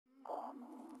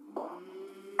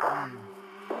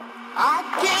I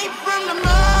came from the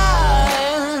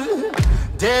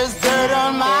mud. There's dirt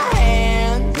on my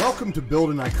hands. Welcome to Build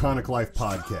an Iconic Life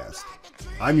podcast.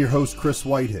 I'm your host, Chris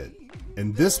Whitehead,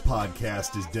 and this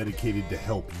podcast is dedicated to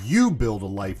help you build a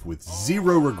life with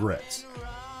zero regrets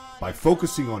by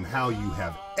focusing on how you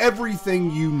have everything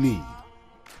you need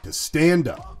to stand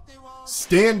up,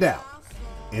 stand out,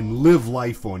 and live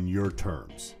life on your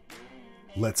terms.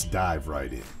 Let's dive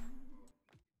right in.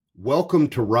 Welcome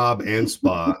to Rob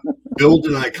Anspach, Build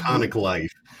an Iconic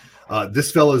Life. This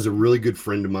fellow is a really good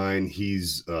friend of mine.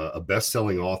 He's a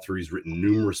best-selling author. He's written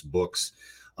numerous books.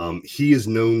 He is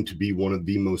known to be one of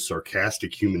the most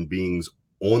sarcastic human beings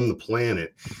on the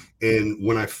planet. And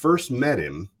when I first met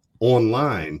him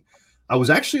online, I was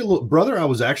actually a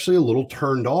little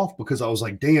turned off because I was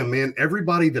like, damn, man,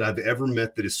 everybody that I've ever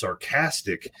met that is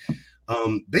sarcastic,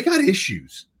 they got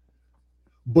issues.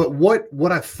 But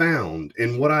what I found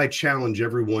and what I challenge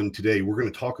everyone today, we're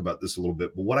going to talk about this a little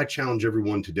bit, but what I challenge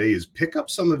everyone today is pick up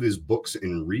some of his books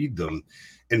and read them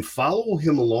and follow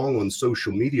him along on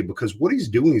social media, because what he's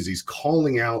doing is he's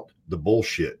calling out the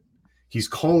bullshit. He's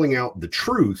calling out the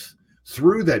truth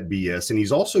through that BS. And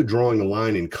he's also drawing a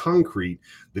line in concrete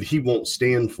that he won't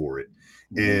stand for it.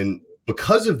 And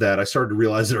because of that, I started to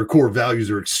realize that our core values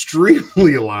are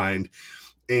extremely aligned.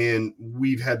 And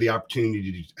we've had the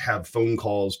opportunity to have phone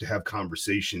calls, to have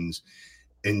conversations,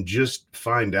 and just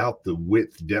find out the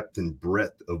width, depth, and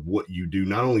breadth of what you do,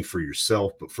 not only for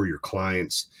yourself, but for your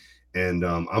clients. And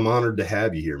I'm honored to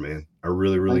have you here, man. I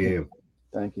really, really am.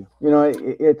 Thank you. You know,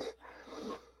 it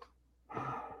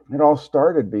all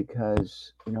started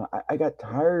because, I got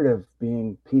tired of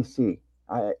being PC.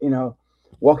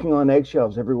 Walking on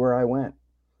eggshells everywhere I went.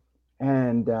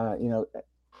 And,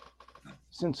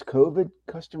 since COVID,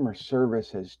 customer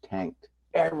service has tanked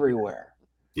everywhere.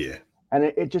 Yeah. And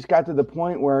it just got to the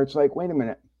point where it's like, wait a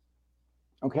minute.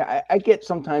 Okay, I get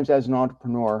sometimes as an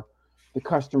entrepreneur, the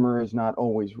customer is not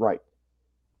always right.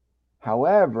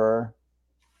 However,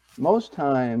 most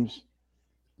times,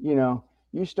 you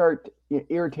start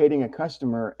irritating a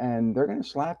customer and they're going to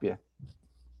slap you.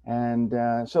 And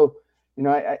so,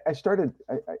 I started,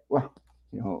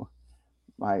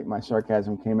 My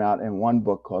sarcasm came out in one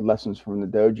book called Lessons from the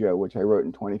Dojo, which I wrote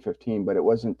in 2015, but it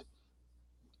wasn't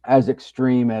as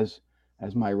extreme as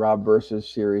my Rob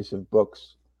Versus series of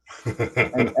books.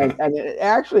 and it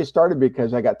actually started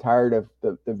because I got tired of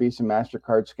the Visa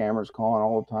MasterCard scammers calling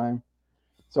all the time.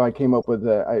 So I came up with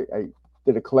I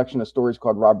did a collection of stories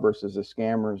called Rob Versus the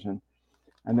Scammers,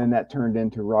 and then that turned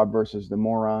into Rob Versus the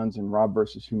Morons, and Rob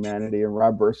Versus Humanity, and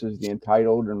Rob Versus the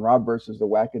Entitled, and Rob Versus the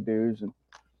Wackadoos,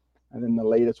 and then the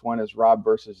latest one is Rob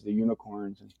Versus the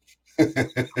Unicorns.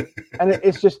 And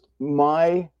it's just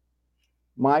my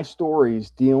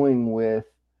stories dealing with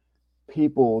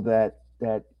people that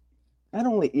not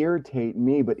only irritate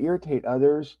me, but irritate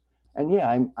others. And yeah,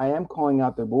 I am calling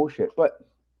out their bullshit, but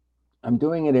I'm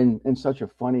doing it in such a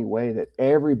funny way that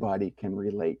everybody can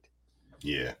relate.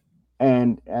 Yeah.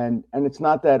 And it's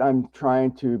not that I'm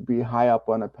trying to be high up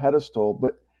on a pedestal,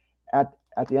 but at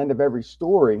the end of every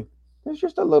story, there's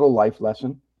just a little life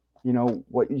lesson,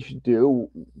 what you should do,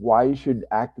 why you should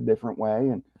act a different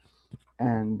way.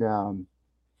 And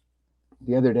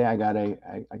the other day I got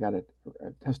a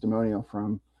testimonial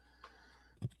from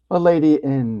a lady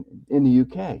in the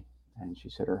UK, and she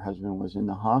said her husband was in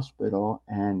the hospital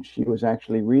and she was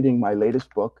actually reading my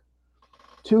latest book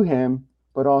to him,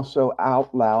 but also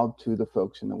out loud to the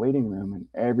folks in the waiting room, and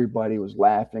everybody was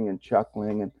laughing and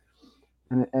chuckling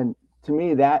and to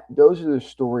me, those are the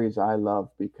stories I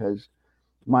love, because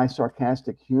my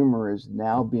sarcastic humor is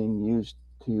now being used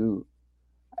to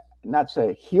not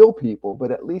say heal people, but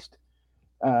at least,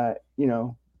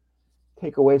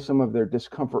 take away some of their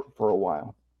discomfort for a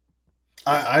while.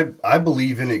 I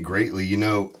believe in it greatly,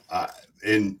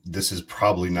 and this is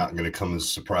probably not going to come as a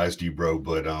surprise to you, bro,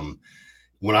 but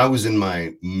when I was in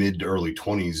my mid to early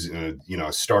 20s, I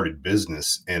started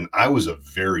business, and I was a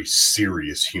very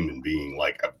serious human being,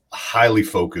 like highly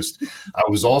focused. I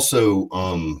was also,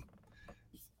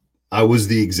 I was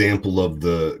the example of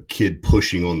the kid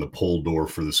pushing on the pole door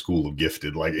for the School of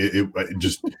Gifted. Like it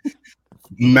just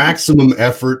maximum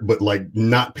effort, but like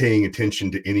not paying attention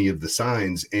to any of the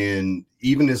signs. And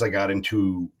even as I got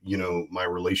into, my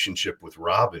relationship with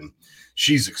Robin,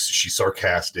 she's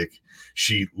sarcastic.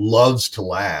 She loves to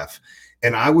laugh.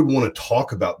 And I would want to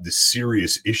talk about this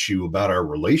serious issue about our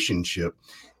relationship.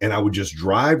 And I would just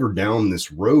drive her down this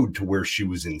road to where she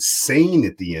was insane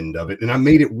at the end of it. And I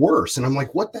made it worse. And I'm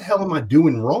like, what the hell am I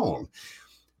doing wrong?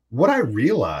 What I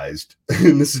realized,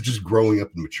 and this is just growing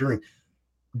up and maturing,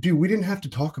 dude, we didn't have to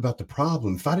talk about the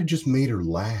problem. If I'd have just made her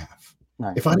laugh,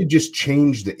 Right. if I'd have just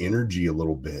changed the energy a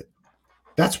little bit,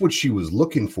 that's what she was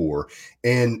looking for.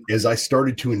 And as I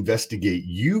started to investigate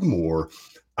you more,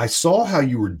 I saw how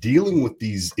you were dealing with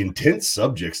these intense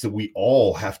subjects that we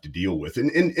all have to deal with.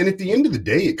 And at the end of the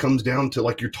day, it comes down to,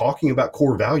 like, you're talking about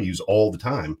core values all the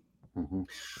time, Mm-hmm.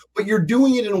 but you're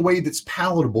doing it in a way that's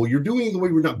palatable. You're doing it in the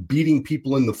way we're not beating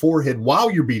people in the forehead while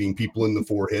you're beating people in the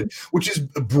forehead, which is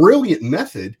a brilliant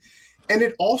method. And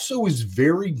it also is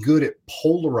very good at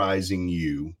polarizing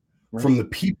you Right. from the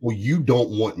people you don't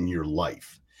want in your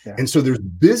life. Yeah. And so there's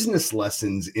business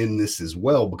lessons in this as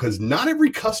well, because not every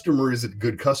customer is a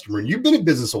good customer. And you've been in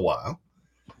business a while.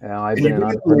 I've and been you've an been in a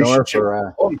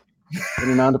entrepreneur relationship. been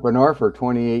an entrepreneur for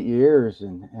 28 years,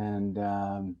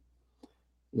 and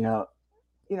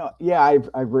yeah,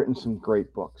 I've written some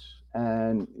great books,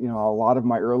 and a lot of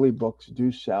my early books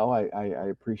do sell. I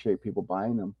appreciate people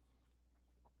buying them,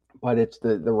 but it's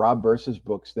the Rob versus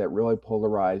books that really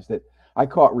polarize. That I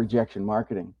call it rejection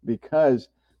marketing, because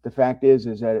the fact is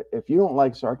that if you don't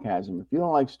like sarcasm, if you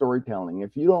don't like storytelling,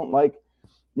 if you don't like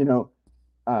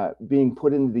being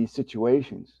put into these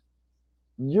situations,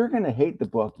 you're going to hate the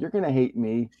book. You're going to hate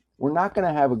me. We're not going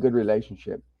to have a good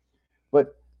relationship.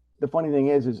 But the funny thing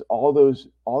is all those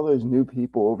new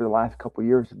people over the last couple of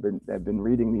years have been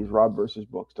reading these Rob versus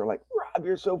books. They're like, Rob,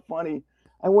 you're so funny.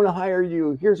 I want to hire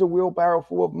you. Here's a wheelbarrow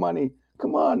full of money.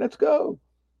 Come on, let's go.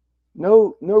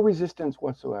 No resistance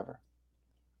whatsoever.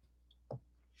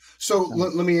 So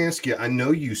let me ask you, I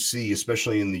know you see,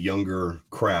 especially in the younger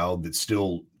crowd that's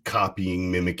still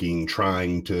copying, mimicking,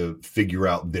 trying to figure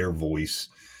out their voice.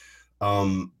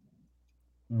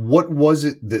 What was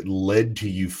it that led to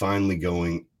you finally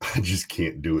going, I just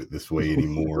can't do it this way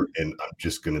anymore, and I'm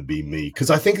just going to be me? Because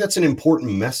I think that's an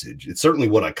important message. It's certainly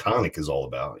what Iconic is all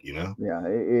about, Yeah,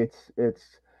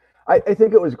 I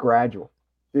think it was gradual,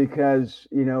 because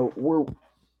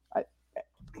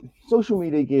social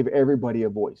media gave everybody a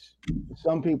voice.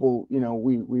 Some people,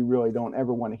 we really don't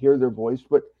ever want to hear their voice,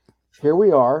 but here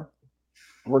we are,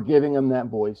 we're giving them that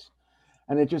voice.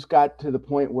 And it just got to the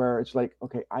point where it's like,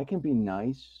 okay, I can be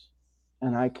nice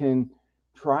and I can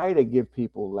try to give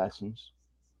people lessons.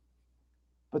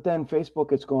 But then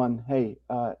Facebook has gone, hey,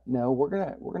 no, we're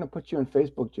gonna put you in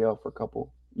Facebook jail for a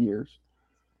couple years.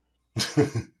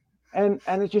 and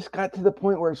it just got to the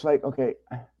point where it's like, okay,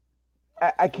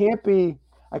 I can't be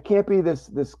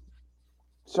this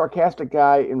sarcastic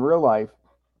guy in real life,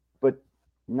 but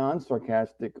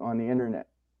non-sarcastic on the internet.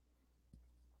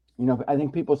 I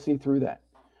think people see through that.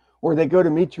 Or they go to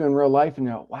meet you in real life and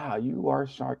go, wow, you are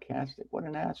sarcastic. What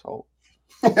an asshole.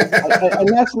 and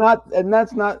that's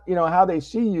not how they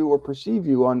see you or perceive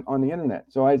you on the internet.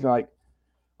 So I was like,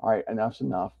 all right, enough's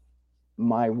enough.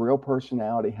 My real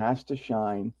personality has to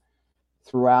shine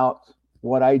throughout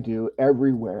what I do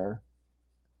everywhere.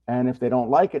 And if they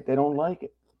don't like it, they don't like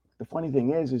it. The funny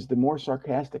thing is the more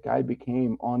sarcastic I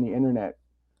became on the internet,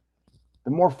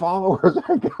 the more followers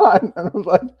I got. And I was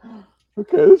like,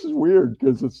 okay, this is weird,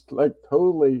 because it's like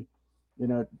totally,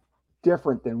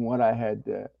 different than what I had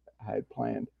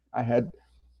planned. I had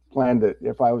planned that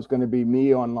if I was going to be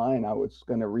me online, I was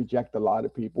going to reject a lot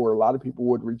of people, or a lot of people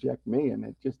would reject me, and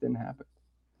it just didn't happen.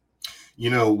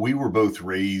 We were both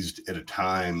raised at a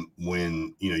time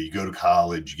when, you go to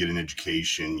college, you get an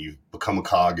education, you become a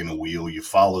cog in a wheel, you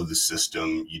follow the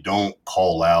system, you don't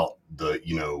call out the,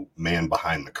 man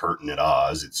behind the curtain at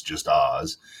Oz. It's just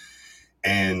Oz.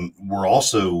 And we're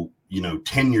also,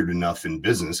 tenured enough in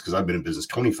business, because I've been in business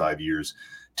 25 years,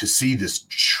 to see this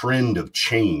trend of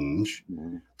change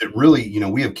that really,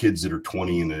 we have kids that are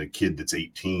 20 and a kid that's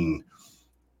 18.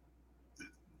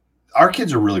 Our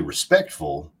kids are really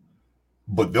respectful,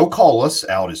 but they'll call us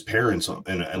out as parents,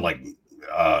 and like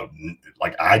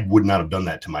I would not have done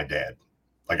that to my dad.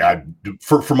 Like,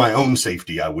 for my own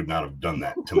safety, I would not have done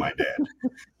that to my dad.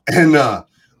 And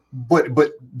but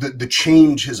the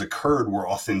change has occurred where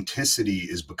authenticity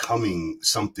is becoming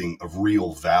something of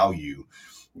real value.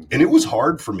 And it was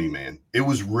hard for me, man. It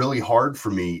was really hard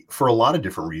for me for a lot of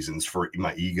different reasons, for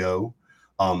my ego,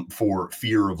 for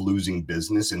fear of losing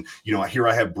business. And, here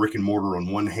I have brick and mortar on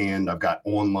one hand, I've got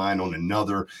online on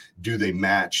another. Do they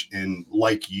match? And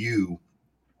like you,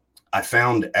 I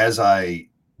found as I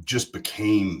just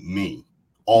became me,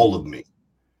 all of me,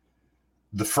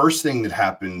 the first thing that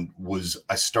happened was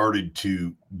I started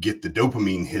to get the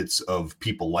dopamine hits of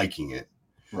people liking it.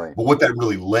 Right. But what that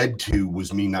really led to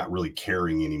was me not really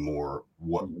caring anymore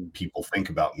what people think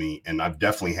about me. And I've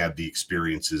definitely had the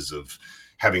experiences of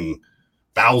having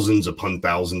thousands upon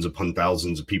thousands upon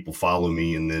thousands of people follow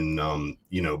me. And then,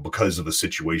 because of a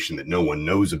situation that no one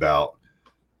knows about,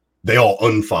 they all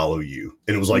unfollow you.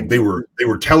 And it was like Mm-hmm. they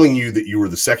were telling you that you were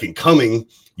the second coming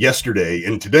yesterday,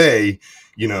 and today,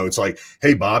 you know, it's like,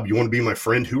 hey Bob, you want to be my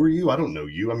friend? Who are you? I don't know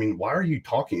you. I mean, why are you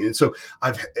talking? And so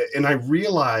I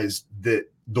realized that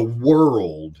the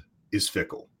world is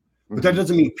fickle, but that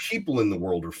doesn't mean people in the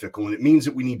world are fickle. And it means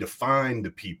that we need to find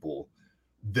the people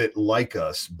that like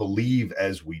us, believe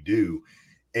as we do.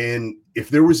 And if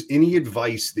there was any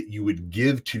advice that you would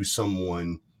give to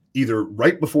someone, either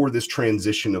right before this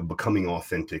transition of becoming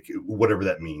authentic, whatever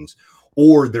that means,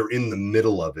 or they're in the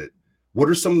middle of it, what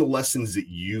are some of the lessons that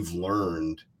you've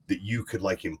learned that you could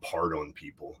like impart on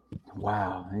people?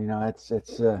 Wow, you know, it's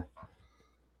there's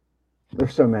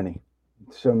so many,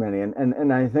 so many,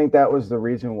 and I think that was the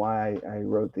reason why I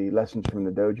wrote the Lessons from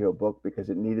the Dojo book, because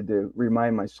it needed to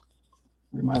remind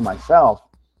myself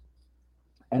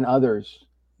and others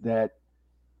that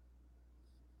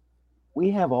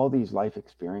we have all these life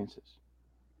experiences,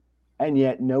 and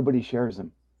yet nobody shares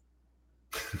them.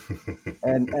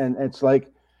 And it's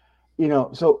like, you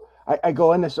know, so I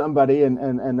go into somebody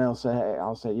and they'll say, hey,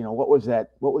 I'll say, you know, what was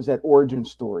that origin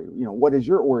story? You know, what is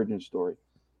your origin story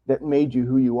that made you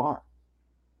who you are?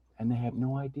 And they have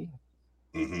no idea.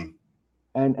 Mm-hmm.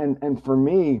 And for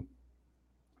me,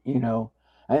 you know,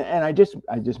 and I just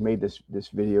made this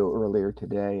video earlier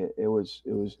today. It was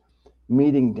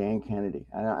meeting Dan Kennedy.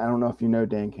 I don't know if you know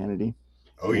Dan Kennedy.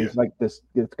 Oh yeah. He's like this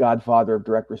godfather of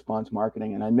direct response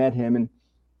marketing, and I met him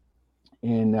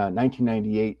in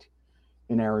 1998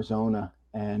 in Arizona,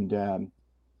 and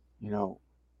you know,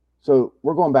 so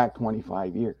we're going back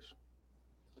 25 years.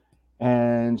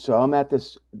 And so I'm at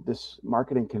this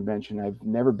marketing convention. I've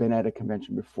never been at a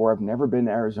convention before. I've never been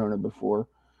to Arizona before,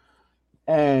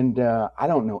 and I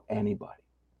don't know anybody.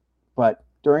 But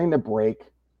during the break,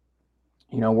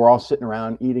 you know, we're all sitting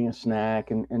around eating a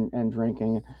snack and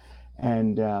drinking,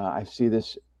 and I see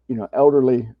this, you know,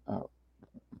 elderly,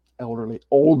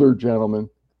 older gentleman.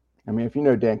 I mean, if you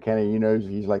know Dan Kennedy, you know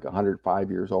he's like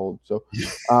 105 years old. So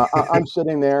I'm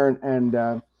sitting there,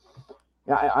 and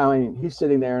yeah, I mean, he's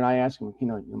sitting there, and I ask him, you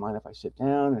know, you mind if I sit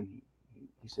down? And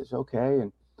he says, okay.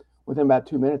 And within about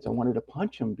 2 minutes, I wanted to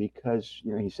punch him because,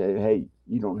 you know, he said, hey,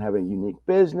 you don't have a unique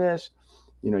business.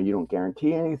 You know, you don't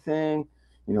guarantee anything.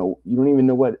 You know, you don't even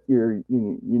know what your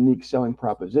unique selling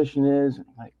proposition is. And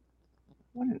I'm like,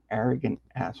 what an arrogant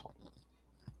asshole.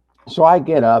 So I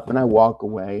get up and I walk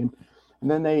away, and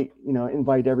then they, you know,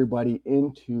 invite everybody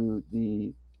into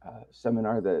the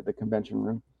seminar, the convention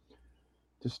room,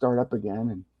 to start up again.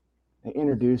 And they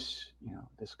introduce, you know,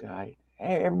 this guy.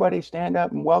 Hey, everybody, stand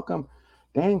up and welcome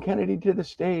Dan Kennedy to the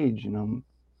stage. And I'm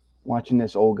watching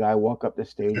this old guy walk up the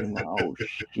stage, and I'm like, oh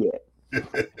shit.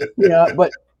 Yeah,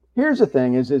 but here's the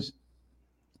thing: is this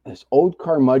old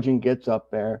curmudgeon gets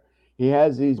up there. He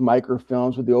has these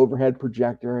microfilms with the overhead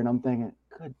projector, and I'm thinking,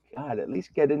 good God, at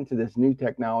least get into this new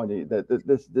technology, that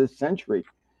this century.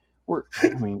 I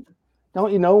mean,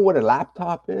 don't you know what a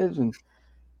laptop is? And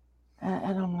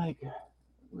I'm like,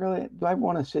 really, do I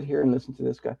want to sit here and listen to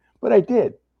this guy? But I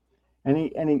did, and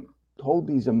he told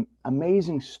these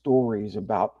amazing stories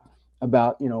about,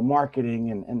 you know,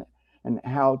 marketing and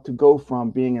how to go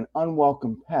from being an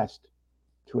unwelcome pest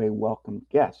to a welcome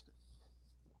guest.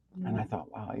 And I thought,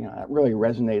 wow, you know, that really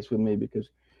resonates with me because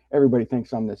everybody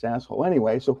thinks I'm this asshole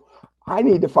anyway. So I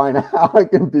need to find out how I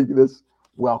can be this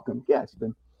welcome guest.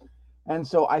 And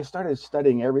so I started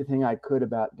studying everything I could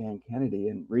about Dan Kennedy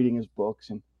and reading his books.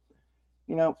 And,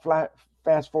 you know,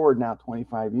 fast forward now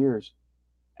 25 years,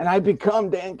 and I become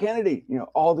Dan Kennedy. You know,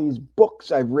 all these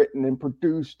books I've written and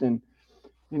produced, and,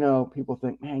 you know, people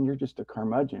think, man, you're just a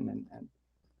curmudgeon. And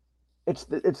it's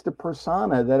the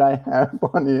persona that I have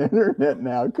on the internet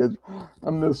now, because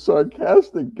I'm this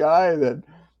sarcastic guy that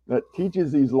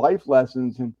teaches these life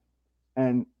lessons.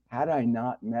 And had I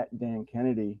not met Dan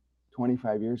Kennedy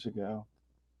 25 years ago,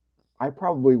 I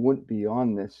probably wouldn't be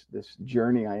on this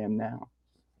journey I am now.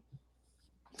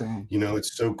 So, You know,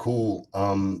 it's so cool.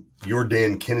 Your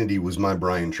Dan Kennedy was my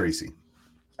Brian Tracy.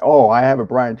 oh, I have a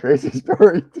Brian Tracy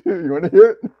story too. You want to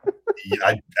hear it?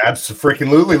 Yeah,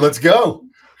 absolutely. Let's go.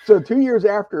 So 2 years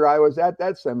after I was at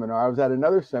that seminar, I was at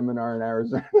another seminar in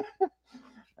Arizona,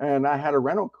 and I had a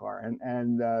rental car,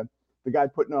 and the guy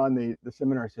putting on the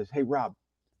seminar says, "Hey Rob,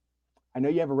 I know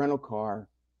you have a rental car.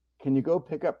 Can you go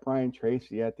pick up Brian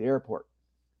Tracy at the airport?"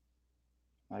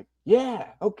 Like, yeah,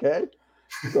 okay.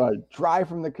 So I drive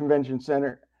from the convention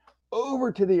center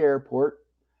over to the airport,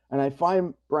 and I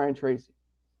find Brian Tracy.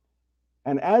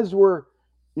 And as we're,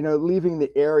 you know, leaving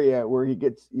the area where he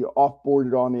gets, you know,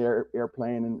 off-boarded on the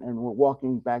airplane, and we're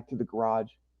walking back to the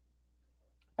garage,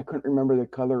 I couldn't remember the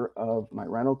color of my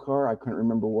rental car. I couldn't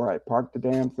remember where I parked the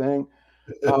damn thing.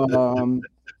 Um,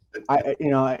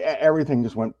 everything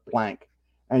just went blank.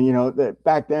 And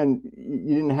back then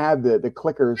you didn't have the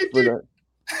clickers for the,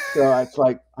 so it's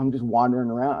like I'm just wandering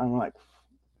around. I'm like,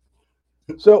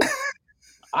 so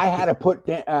I had to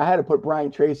put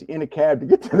Brian Tracy in a cab to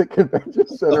get to the convention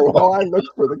center while I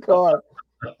looked for the car.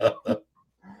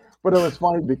 But it was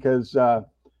funny because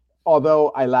although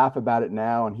I laugh about it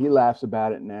now and he laughs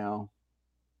about it now,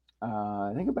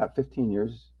 I think about 15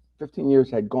 years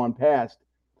had gone past.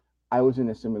 I was in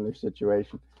a similar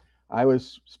situation. I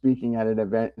was speaking at an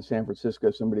event in San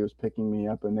Francisco. Somebody was picking me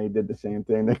up and they did the same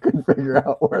thing. They couldn't figure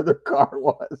out where their car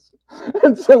was.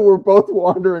 And so we're both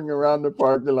wandering around the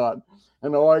parking lot.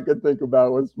 And all I could think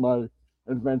about was my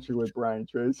adventure with Brian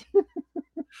Tracy.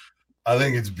 I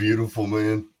think it's beautiful,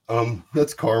 man.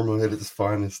 That's karma at its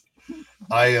finest.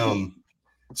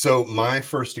 So my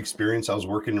first experience, I was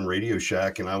working in Radio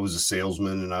Shack and I was a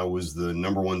salesman and I was the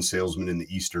 #1 salesman in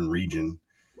the Eastern region.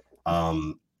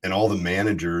 And all the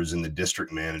managers and the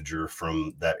district manager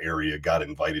from that area got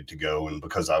invited to go. And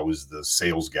because I was the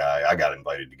sales guy, I got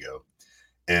invited to go.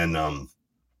 And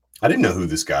I didn't know who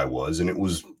this guy was. And it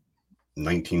was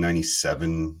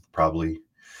 1997, probably.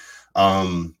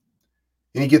 And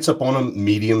he gets up on a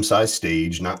medium-sized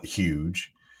stage, not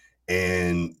huge.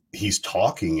 And he's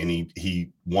talking. And he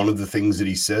one of the things that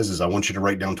he says is, I want you to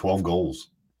write down 12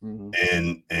 goals. Mm-hmm.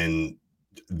 And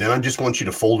then I just want you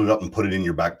to fold it up and put it in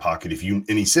your back pocket.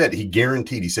 He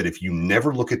guaranteed, if you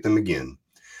never look at them again,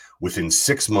 within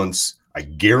 6 months, I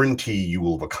guarantee you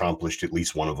will have accomplished at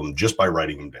least one of them just by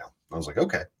writing them down. I was like,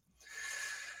 okay.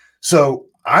 So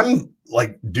I'm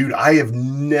like, dude,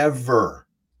 I'm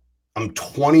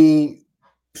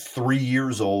 23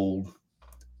 years old.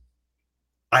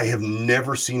 I have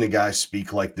never seen a guy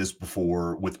speak like this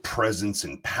before, with presence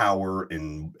and power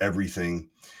and everything.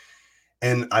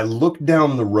 And I look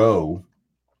down the row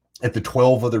at the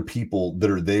 12 other people that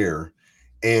are there,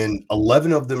 and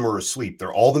 11 of them are asleep.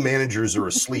 All the managers are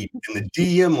asleep. And the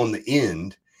DM on the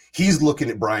end, he's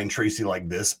looking at Brian Tracy like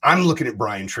this. I'm looking at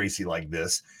Brian Tracy like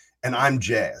this, and I'm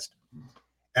jazzed.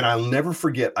 And I'll never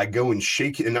forget, I go and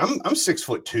shake it. And I'm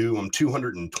 6'2", I'm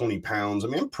 220 pounds. I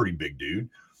mean, I'm a pretty big dude.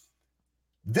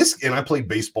 And I played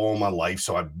baseball in my life,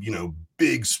 so I,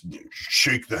 big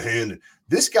shake the hand.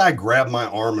 This guy grabbed my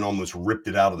arm and almost ripped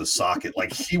it out of the socket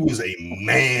like he was a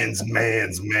man's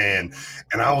man.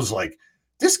 And I was like,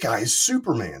 this guy is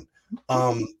Superman.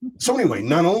 So anyway,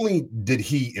 not only did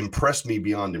he impress me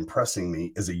beyond impressing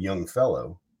me as a young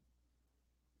fellow,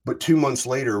 but 2 months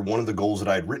later, one of the goals that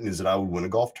I had written is that I would win a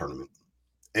golf tournament.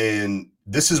 And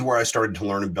this is where I started to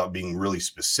learn about being really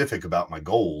specific about my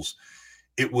goals.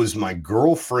 It was my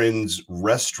girlfriend's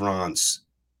restaurant's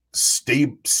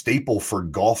staple for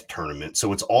golf tournament.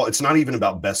 So it's not even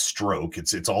about best stroke.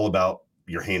 It's all about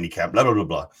your handicap, blah, blah, blah,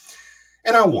 blah.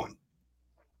 And I won.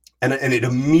 And it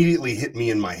immediately hit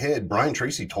me in my head. Brian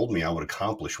Tracy told me I would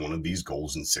accomplish one of these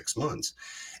goals in 6 months.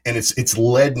 And it's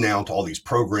led now to all these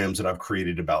programs that I've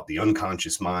created about the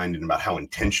unconscious mind and about how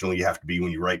intentional you have to be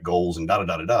when you write goals and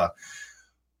da-da-da-da-da.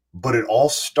 But it all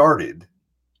started,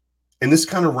 and this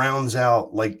kind of rounds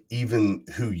out like even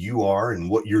who you are and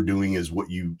what you're doing is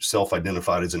what you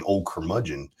self-identified as an old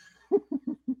curmudgeon.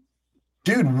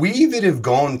 Dude, we that have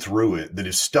gone through it, that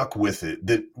have stuck with it,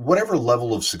 that whatever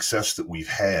level of success that we've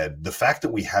had, the fact that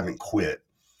we haven't quit,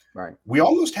 right? We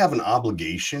almost have an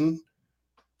obligation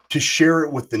to share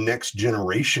it with the next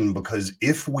generation, because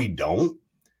if we don't,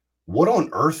 what on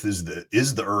earth is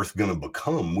the earth going to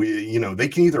become? They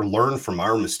can either learn from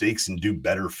our mistakes and do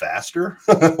better faster,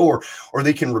 or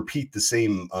they can repeat the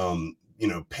same,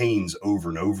 pains over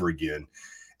and over again.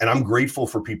 And I'm grateful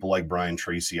for people like Brian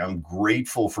Tracy. I'm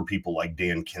grateful for people like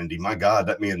Dan Kennedy. My God,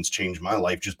 that man's changed my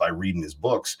life just by reading his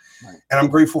books. Right. And I'm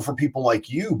grateful for people like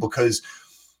you, because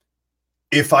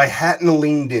if I hadn't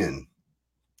leaned in,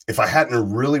 if I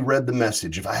hadn't really read the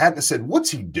message, if I hadn't said, what's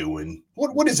he doing?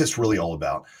 What is this really all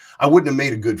about? I wouldn't have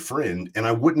made a good friend, and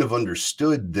I wouldn't have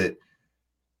understood that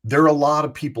there are a lot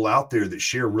of people out there that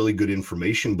share really good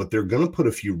information, but they're going to put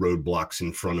a few roadblocks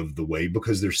in front of the way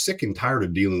because they're sick and tired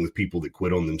of dealing with people that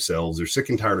quit on themselves. They're sick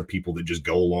and tired of people that just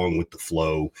go along with the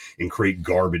flow and create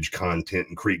garbage content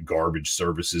and create garbage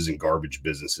services and garbage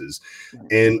businesses.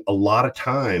 And a lot of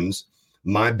times,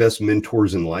 my best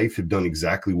mentors in life have done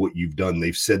exactly what you've done.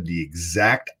 They've said the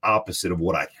exact opposite of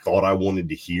what I thought I wanted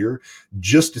to hear,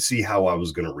 just to see how I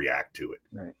was going to react to it.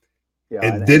 Right. Yeah.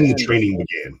 And then the training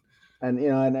began.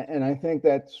 And I think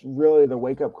that's really the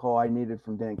wake-up call I needed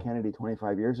from Dan Kennedy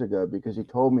 25 years ago, because he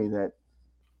told me that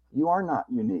you are not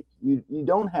unique. You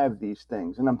don't have these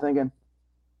things. And I'm thinking,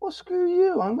 well, screw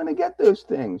you. I'm going to get those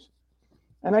things.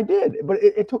 And I did, but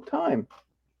it took time.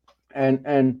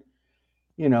 And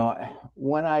you know,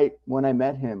 when I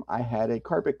met him, I had a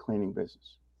carpet cleaning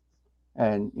business,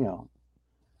 and you know,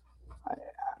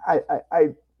 I I I,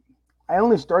 I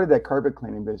only started that carpet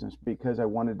cleaning business because I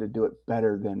wanted to do it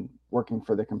better than working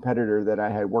for the competitor that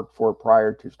I had worked for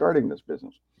prior to starting this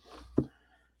business.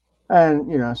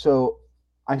 And you know, so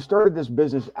I started this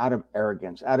business out of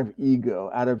arrogance, out of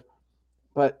ego,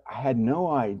 but I had no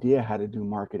idea how to do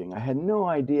marketing. I had no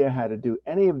idea how to do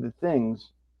any of the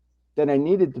things that I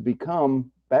needed to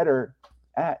become better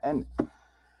at.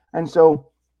 And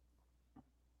so,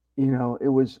 you know, it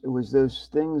was those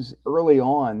things early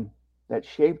on that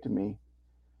shaped me.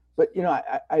 But you know,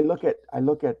 I look at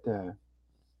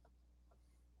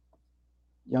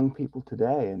young people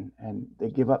today, and they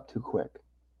give up too quick.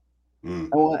 Mm.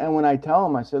 And when I tell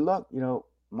them, I said, look, you know,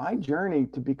 my journey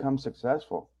to become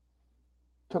successful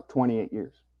took 28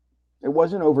 years. It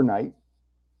wasn't overnight.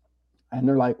 And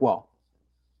they're like, well,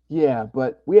 yeah,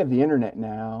 but we have the internet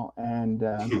now, and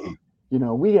you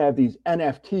know, we have these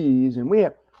NFTs,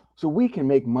 and so we can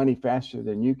make money faster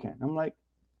than you can. I'm like,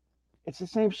 it's the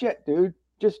same shit, dude.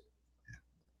 Just,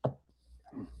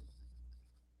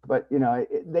 but you know,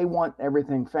 they want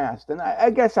everything fast, and I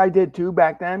guess I did too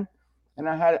back then. And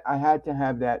I had to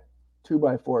have that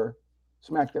 2x4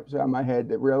 smacked upside my head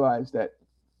to realize that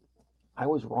I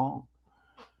was wrong.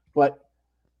 But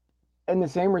in the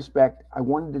same respect, I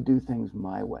wanted to do things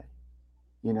my way.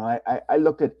 You know, I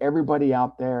looked at everybody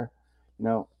out there. You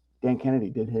know, Dan Kennedy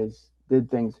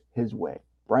did things his way.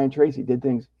 Brian Tracy did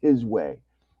things his way.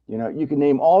 You know, you can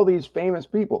name all these famous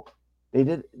people. They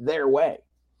did it their way.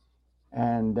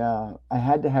 And I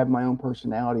had to have my own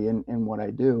personality in what I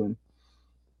do.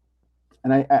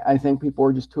 And I think people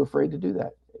are just too afraid to do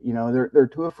that. You know, they're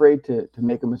too afraid to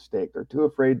make a mistake. They're too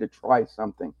afraid to try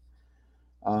something.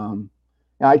 And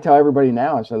I tell everybody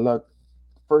now, I said, look,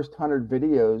 first 100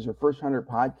 videos or first 100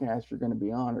 podcasts you're going to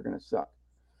be on are going to suck.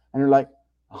 And they're like,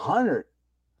 100?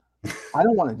 I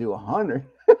don't want to do 100.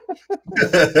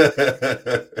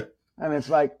 And it's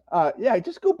like, yeah,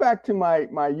 just go back to my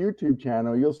YouTube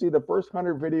channel. You'll see the first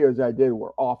 100 videos I did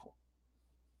were awful.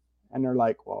 And they're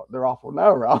like, well, they're awful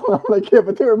now, Ralph. I'm like, yeah,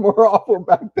 but they were more awful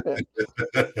back then.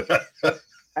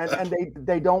 And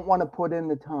they don't want to put in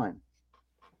the time.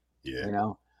 Yeah. You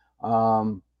know,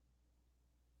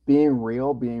 being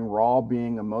real, being raw,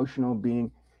 being emotional,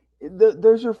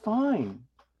 those are fine,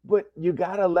 but you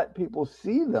got to let people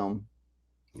see them.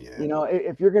 Yeah. You know,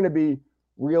 if you're going to be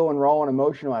real and raw and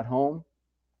emotional at home,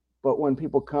 but when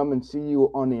people come and see you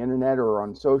on the internet or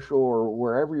on social or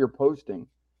wherever you're posting,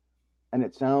 and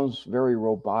it sounds very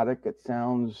robotic, it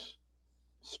sounds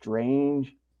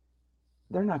strange,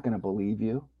 they're not going to believe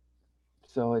you.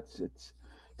 So it's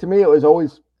to me, it was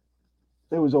always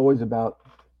about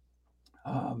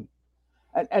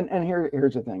and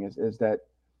here's the thing is that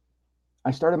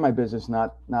I started my business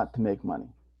not to make money.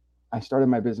 I started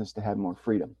my business to have more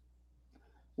freedom.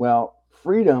 Well,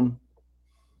 freedom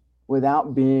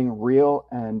without being real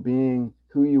and being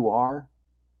who you are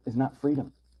is not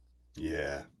freedom.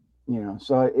 Yeah. You know,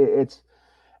 so it's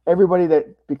everybody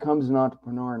that becomes an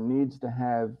entrepreneur needs to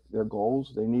have their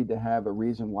goals. They need to have a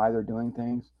reason why they're doing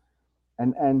things,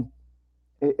 and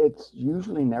it's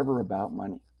usually never about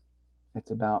money.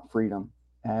 It's about freedom.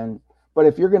 But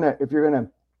if you're gonna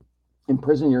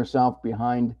imprison yourself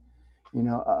behind, you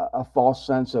know, a false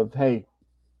sense of, hey,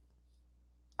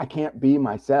 I can't be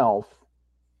myself,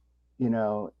 you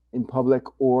know, in public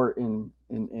or in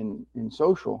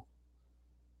social,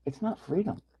 it's not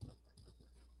freedom.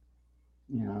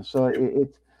 You know, so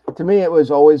it's to me, it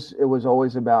was always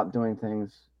about doing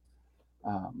things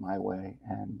my way,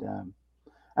 and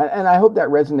I hope that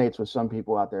resonates with some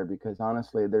people out there, because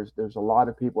honestly, there's a lot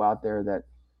of people out there that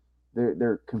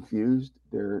they're confused,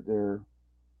 they're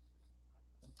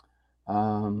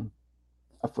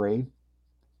afraid.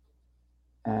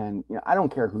 And you know, I don't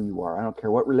care who you are. I don't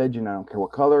care what religion. I don't care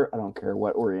what color. I don't care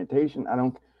what orientation. I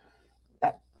don't.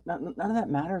 None of that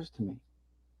matters to me.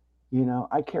 You know,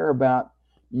 I care about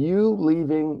you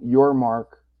leaving your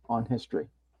mark on history.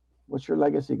 What's your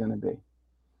legacy going to be?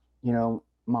 You know,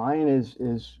 mine is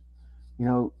you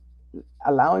know,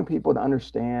 allowing people to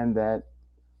understand that,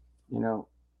 you know,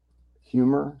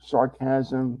 humor,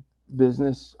 sarcasm,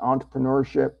 business,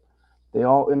 entrepreneurship, they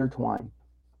all intertwine.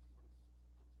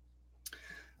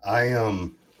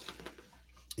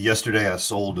 Yesterday I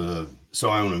sold so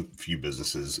I own a few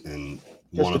businesses, and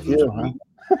Just one a of them's few, huh?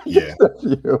 yeah, Just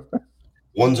a few.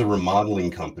 one's a remodeling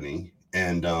company,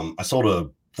 and I sold a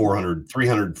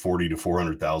 $340,000 to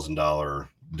 $400,000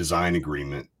 design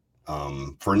agreement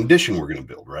for an addition we're going to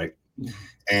build, right? Mhm.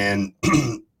 And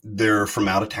they're from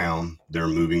out of town. They're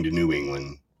moving to New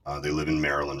England. They live in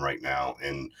Maryland right now.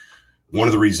 And one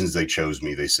of the reasons they chose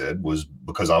me, they said, was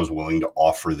because I was willing to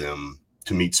offer them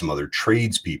to meet some other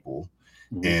tradespeople.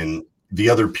 Mhm. And the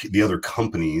other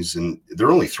companies, and there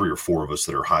are only 3 or 4 of us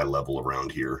that are high level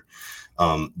around here.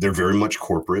 They're very much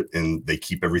corporate, and they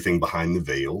keep everything behind the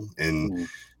veil, and Mhm.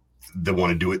 they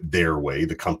want to do it their way.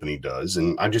 The company does.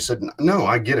 And I just said, no,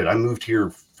 I get it. I moved here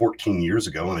 14 years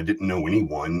ago and I didn't know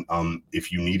anyone.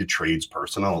 If you need a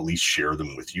tradesperson, I'll at least share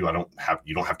them with you.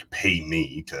 You don't have to pay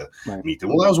me to Right. meet them.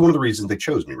 Well, that was one of the reasons they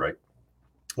chose me, right?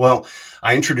 Well,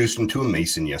 I introduced him to a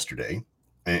Mason yesterday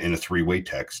in a 3-way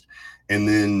text. And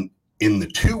then in the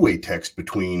 2-way text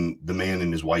between the man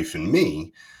and his wife and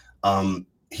me,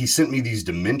 he sent me these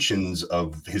dimensions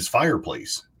of his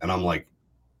fireplace. And I'm like,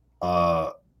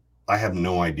 I have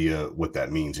no idea what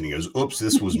that means. And he goes, oops,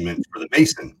 this was meant for the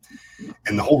Mason.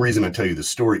 And the whole reason I tell you this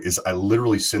story is I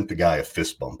literally sent the guy a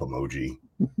fist bump emoji.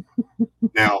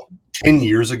 Now, 10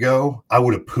 years ago, I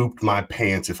would have pooped my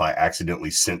pants if I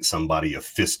accidentally sent somebody a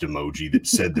fist emoji that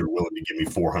said they're willing to give me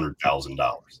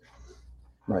 $400,000.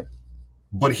 Right.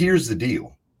 But here's the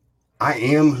deal. I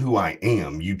am who I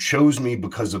am. You chose me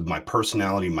because of my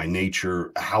personality, my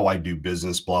nature, how I do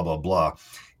business, blah, blah, blah.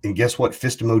 And guess what?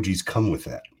 Fist emojis come with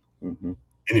that. Mhm.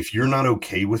 And if you're not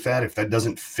okay with that, if that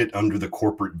doesn't fit under the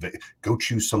corporate, go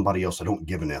choose somebody else. I don't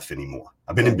give an F anymore.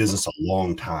 I've been in Right. business a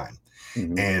long time.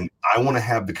 Mhm. And I want to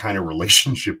have the kind of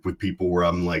relationship with people where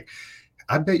I'm like,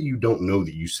 I bet you don't know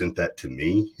that you sent that to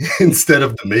me instead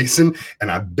of the Mason. And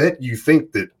I bet you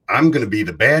think that I'm going to be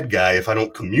the bad guy if I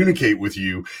don't communicate with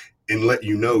you and let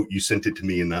you know you sent it to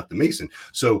me and not the Mason.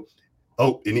 So,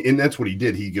 and that's what he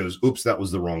did. He goes, oops, that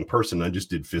was the wrong person. I just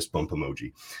did fist bump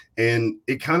emoji. And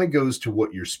it kind of goes to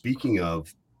what you're speaking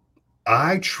of.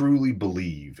 I truly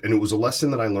believe, and it was a lesson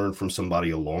that I learned from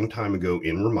somebody a long time ago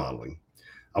in remodeling.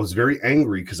 I was very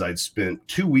angry because I'd spent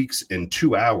 2 weeks and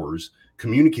 2 hours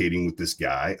communicating with this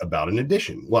guy about an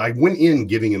addition. Well, I went in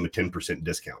giving him a 10%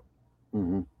 discount.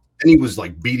 Mhm. And he was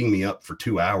like beating me up for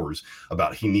 2 hours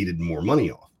about he needed more money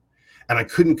off. And I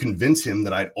couldn't convince him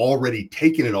that I'd already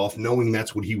taken it off knowing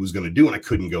that's what he was going to do. And I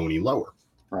couldn't go any lower.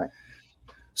 Right.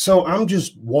 So I'm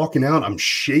just walking out. I'm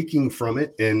shaking from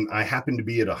it. And I happen to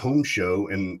be at a home show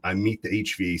and I meet the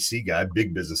HVAC guy,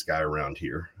 big business guy around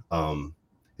here.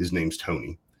 His name's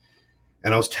Tony.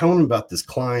 And I was telling him about this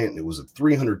client. And it was a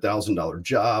 $300,000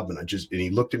 job. And he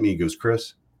looked at me and goes,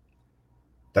 Chris,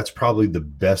 that's probably the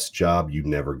best job you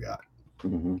never got.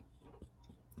 Mhm.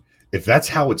 If that's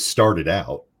how it started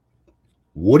out,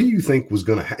 what do you think was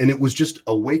going to happen? And it was just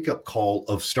a wake-up call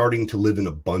of starting to live in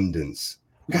abundance.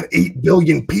 We got 8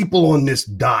 billion people on this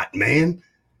dot, man.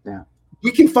 Yeah.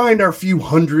 We can find our few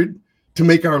hundred to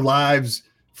make our lives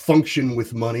function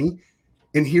with money.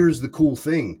 And here's the cool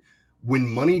thing. When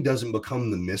money doesn't become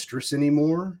the mistress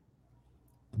anymore,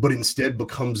 but instead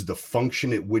becomes the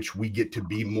function at which we get to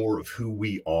be more of who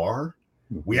we are,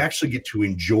 we Mhm. actually get to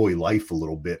enjoy life a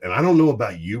little bit. And I don't know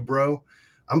about you, bro.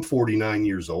 I'm 49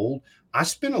 years old. I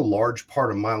spent a large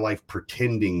part of my life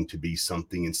pretending to be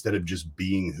something instead of just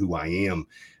being who I am.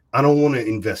 I don't want to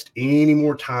invest any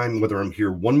more time, whether I'm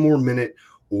here one more minute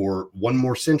or one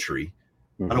more century.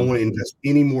 I don't Mhm. want to invest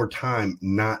any more time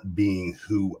not being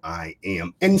who I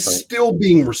am and Right. still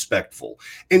being respectful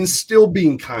and still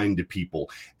being kind to people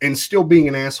and still being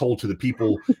an asshole to the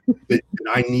people that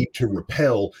I need to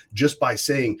repel just by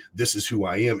saying this is who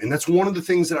I am. And that's one of the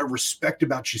things that I respect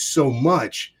about you so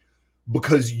much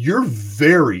because you're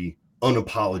very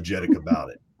unapologetic about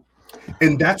it.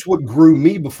 And that's what grew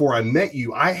me before I met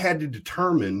you. I had to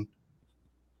determine,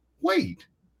 wait,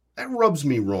 that rubs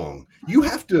me wrong.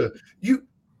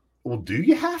 Well, do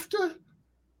you have to?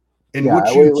 And Yeah.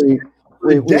 what you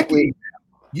for a We decade,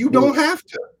 you we don't have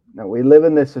to. no, we live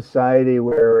in this society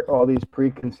where all these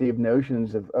preconceived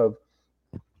notions of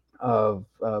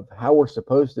how we're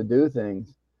supposed to do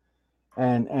things,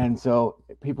 and so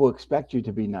people expect you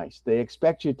to be nice. They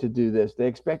expect you to do this. They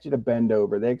expect you to bend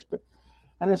over.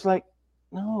 And it's like,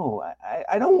 no,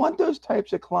 I don't want those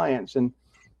types of clients. And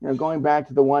going back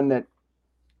to the one that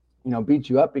beat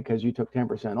you up because you took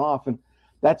 10% off, and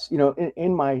that's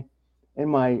in my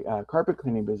carpet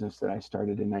cleaning business that I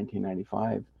started in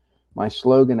 1995. My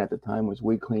slogan at the time was,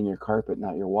 "We clean your carpet,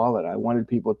 not your wallet." I wanted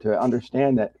people to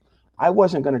understand that I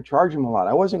wasn't going to charge them a lot.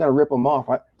 I wasn't going to rip them off.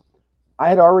 I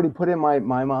had already put in my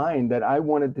mind that I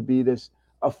wanted to be this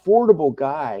affordable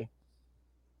guy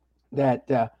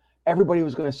that everybody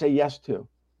was going to say yes to.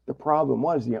 The problem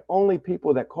was the only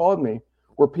people that called me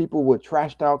were people with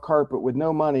trashed out carpet, with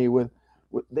no money,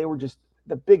 they were just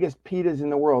the biggest pitas in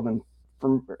the world. And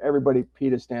for everybody,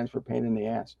 PETA stands for pain in the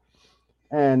ass.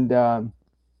 And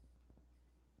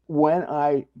when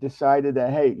I decided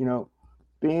that, hey,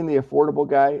 being the affordable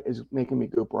guy is making me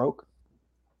go broke.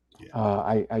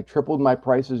 Yeah. I tripled my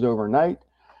prices overnight.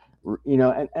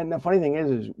 And the funny thing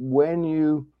is when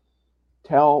you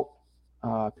tell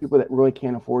people that really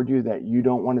can't afford you that you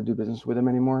don't want to do business with them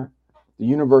anymore, the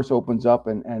universe opens up,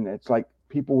 and it's like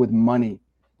people with money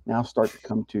now start to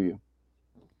come to you.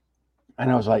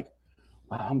 And I was like,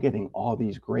 wow, I'm getting all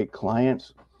these great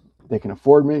clients. They can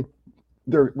afford me.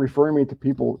 They're referring me to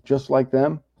people just like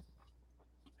them.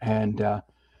 And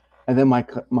then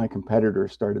my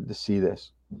competitors started to see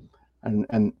this,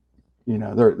 and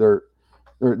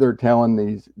they're telling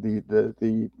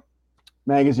the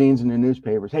magazines and the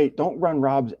newspapers, hey, don't run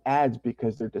Rob's ads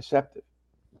because they're deceptive.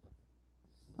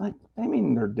 Like, I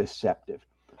mean, they're deceptive.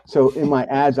 So in my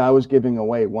ads, I was giving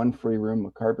away one free room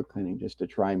of carpet cleaning just to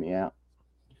try me out.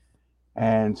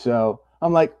 And so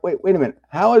I'm like, wait a minute.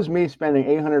 How is me spending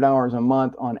 $800 a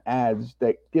month on ads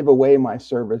that give away my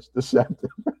service deceptive?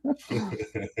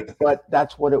 But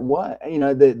that's what it was.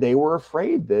 They were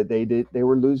afraid that they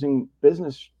were losing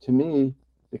business to me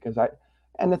because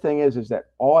and the thing is that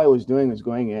all I was doing was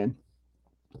going in.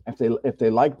 If they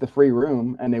liked the free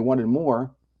room and they wanted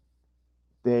more,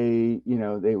 I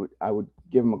would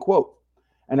give them a quote,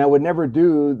 and I would never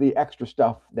do the extra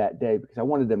stuff that day because I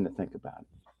wanted them to think about it.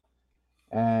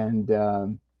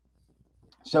 And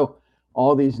so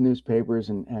all these newspapers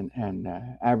and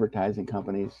advertising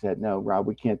companies said, no, Rob,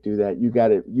 we can't do that. You got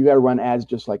to run ads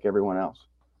just like everyone else.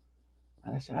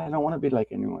 And I said, I don't want to be like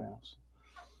anyone else.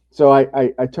 So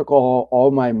I took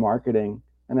all my marketing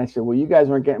and I said, well, you guys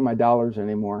aren't getting my dollars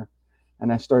anymore.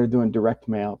 And I started doing direct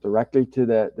mail directly to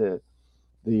the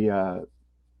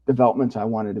developments I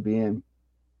wanted to be in.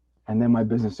 And then my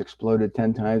business exploded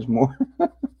 10 times more.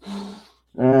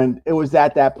 And it was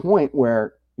at that point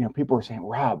where, people were saying,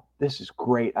 Rob, this is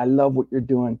great. I love what you're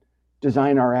doing.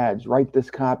 Design our ads, write this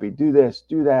copy, do this,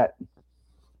 do that.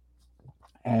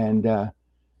 And an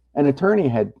attorney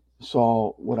had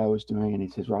saw what I was doing and he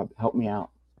says, Rob, help me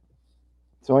out.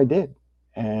 So I did.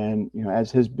 And,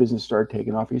 as his business started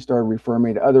taking off, he started referring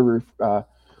me to other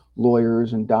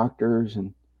lawyers and doctors.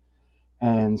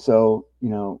 And so,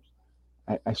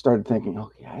 I started thinking,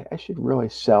 okay, I should really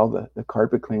sell the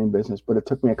carpet cleaning business, but it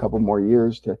took me a couple more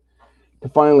years to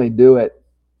finally do it.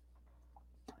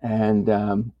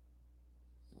 And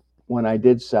when I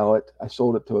did sell it, I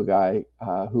sold it to a guy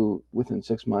who within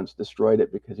 6 months destroyed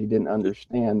it because he didn't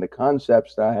understand the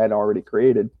concepts that I had already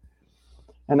created.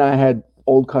 And I had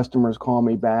old customers call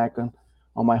me back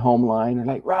on my home line and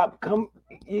like, Rob, come,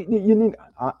 you need,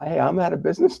 hey, I'm out of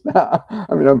business now.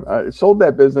 I mean, I sold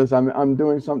that business. I'm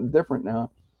doing something different now.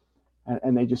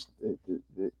 And in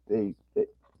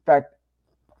fact,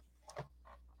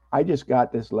 I just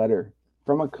got this letter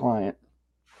from a client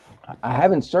I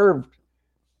haven't served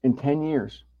in 10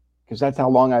 years because that's how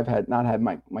long I've not had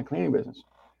my cleaning business.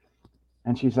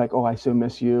 And she's like, oh, I so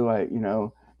miss you.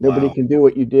 Nobody Wow. can do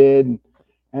what you did.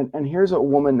 And here's a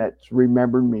woman that's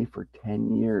remembered me for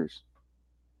 10 years,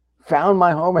 found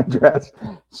my home address,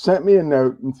 sent me a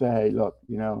note and said, hey, look,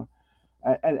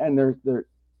 and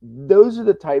those are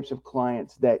the types of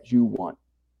clients that you want.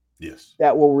 Yes.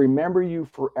 That will remember you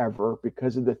forever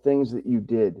because of the things that you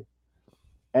did.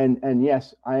 And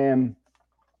yes, I am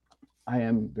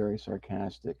very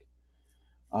sarcastic.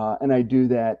 And I do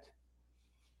that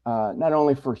not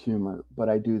only for humor, but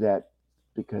I do that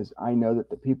because I know that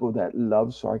the people that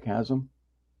love sarcasm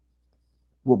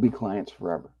will be clients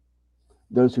forever.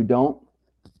 Those who don't,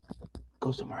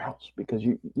 go somewhere else because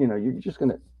you're just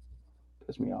going to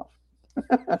piss me off.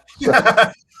 So,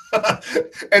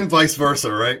 and vice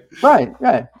versa, right?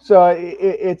 right. So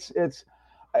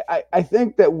I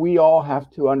think that we all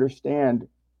have to understand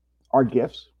our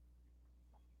gifts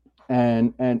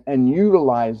and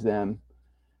utilize them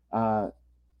to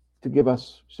give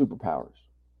us superpowers.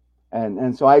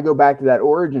 And so I go back to that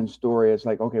origin story. It's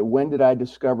like, okay, when did I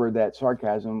discover that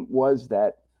sarcasm was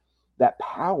that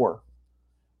power?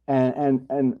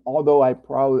 And although I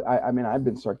mean, I've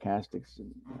been sarcastic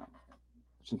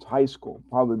since high school,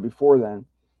 probably before then.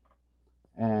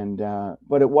 And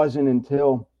but it wasn't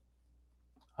until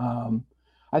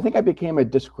I think I became a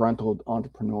disgruntled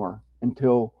entrepreneur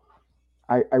until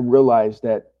I realized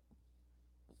that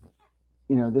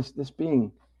this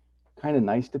being kind of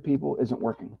nice to people isn't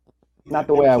working, not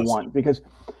the way I want, because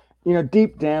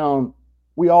deep down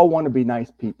we all want to be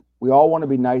nice people. We all want to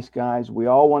be nice guys. We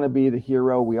all want to be the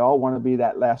hero. We all want to be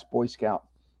that last Boy Scout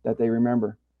that they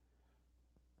remember.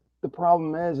 The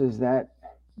problem is that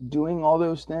doing all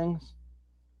those things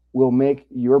will make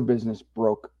your business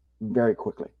broke very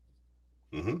quickly.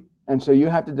 Mm-hmm. And so you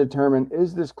have to determine,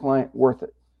 is this client worth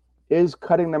it? Is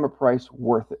cutting them a price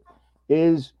worth it?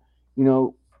 Is,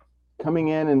 coming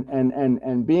in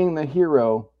and being the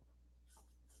hero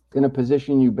going to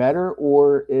position you better,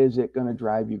 or is it going to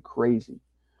drive you crazy?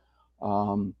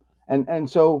 And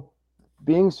so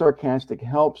being sarcastic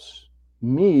helps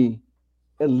me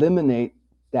eliminate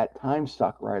that time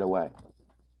suck right away.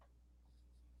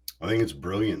 I think it's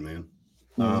brilliant, man.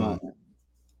 Mm-hmm.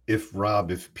 If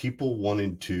people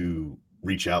wanted to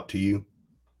reach out to you,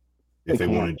 if they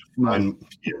wanted to find,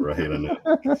 yeah, right, I know.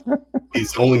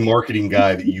 He's the only marketing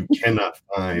guy that you cannot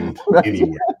find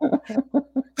anywhere.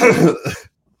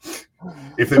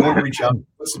 If they want to reach out,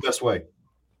 what's the best way?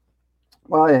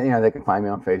 Well, they can find me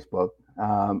on Facebook.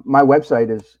 My website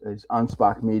is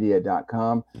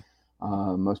anspachmedia.com.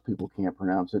 Most people can't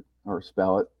pronounce it or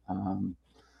spell it.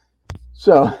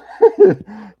 So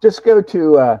just go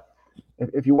to,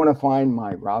 if you want to find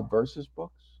my Rob Versus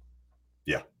books.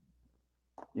 Yeah.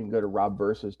 You can go to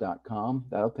robversus.com.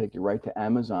 That'll take you right to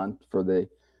Amazon for the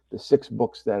 6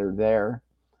 books that are there.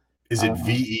 Is it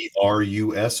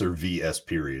VERUS or VS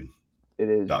period? It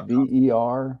is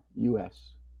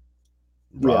VERUS.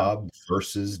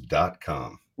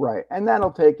 Robversus.com. Right. And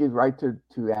that'll take you right to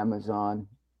Amazon.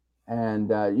 And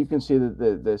you can see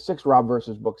the 6 Rob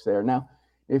Versus books there. Now,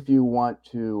 if you want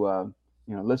to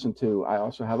listen to, I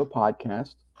also have a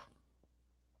podcast.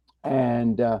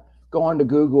 And go on to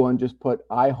Google and just put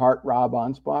I Heart Rob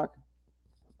Anspach.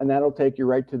 And that'll take you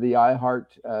right to the iHeart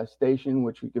station,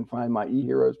 which you can find my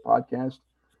eHeroes podcast,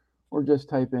 or just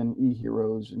type in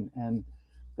eHeroes and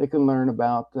they can learn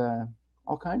about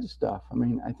all kinds of stuff. I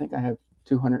mean, I think I have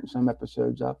 200 and some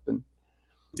episodes up, and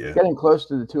getting close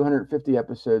to the 250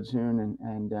 episodes soon.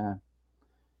 And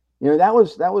that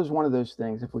was one of those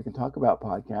things. If we can talk about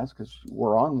podcasts, because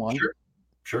we're on one.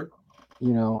 Sure.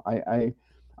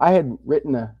 I had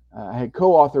written I had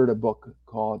co-authored a book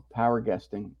called Power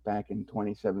Guesting back in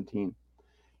 2017.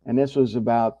 And this was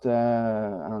about,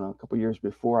 a couple years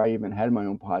before I even had my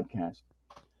own podcast.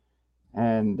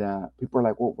 And people are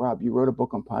like, well, Rob, you wrote a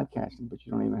book on podcasting, but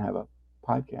you don't even have a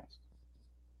podcast.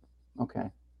 Okay.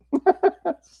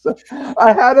 So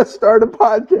I had to start a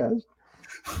podcast.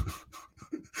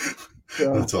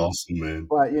 So, that's awesome, man.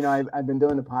 But, I've been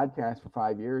doing the podcast for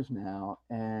 5 years now.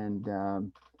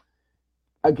 And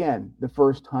again, the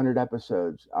first 100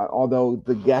 episodes, although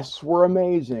the guests were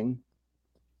amazing,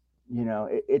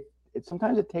 it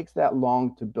sometimes it takes that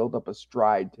long to build up a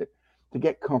stride, to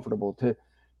get comfortable, to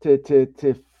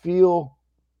feel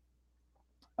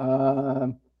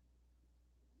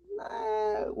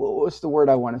what's the word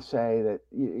I want to say, that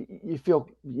you feel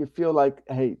like,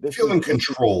 hey, this feel is in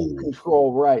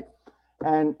control, right?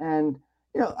 And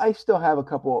I still have a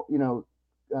couple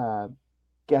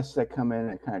guests that come in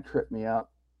and kind of trip me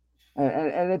up,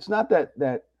 and it's not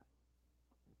that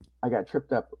I got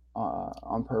tripped up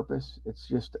on purpose. It's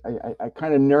just I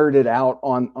kind of nerded out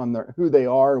on who they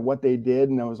are and what they did,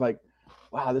 and I was like,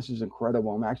 wow, this is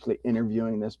incredible. I'm actually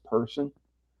interviewing this person.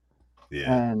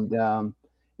 Yeah. And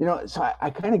so I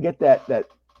kind of get that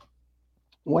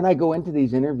when I go into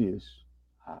these interviews,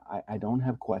 I don't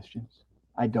have questions.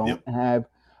 I don't have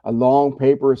a long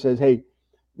paper that says, hey,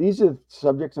 these are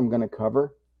subjects I'm going to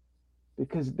cover,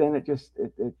 because then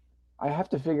I have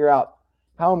to figure out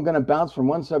how I'm going to bounce from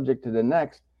one subject to the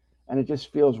next, and it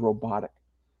just feels robotic.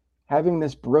 Having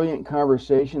this brilliant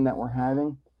conversation that we're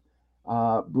having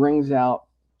brings out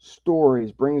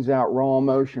stories, brings out raw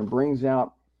emotion, brings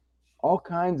out all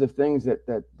kinds of things that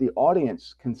the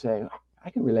audience can say, I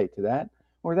can relate to that,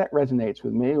 or that resonates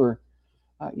with me, or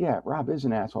yeah, Rob is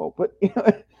an asshole. But it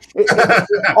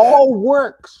all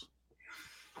works.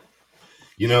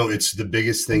 It's the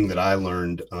biggest thing that I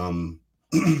learned.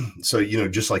 So,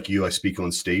 just like you, I speak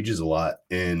on stages a lot,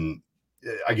 and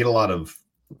I get a lot of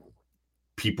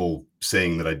people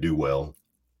saying that I do well.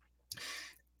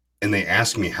 And they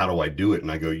ask me, how do I do it?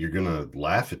 And I go, you're going to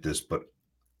laugh at this, but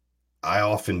I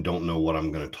often don't know what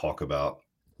I'm going to talk about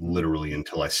literally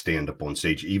until I stand up on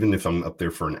stage, even if I'm up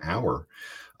there for an hour.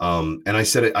 And I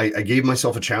said, I gave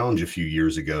myself a challenge a few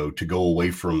years ago to go away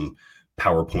from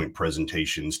PowerPoint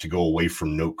presentations, to go away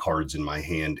from note cards in my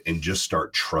hand, and just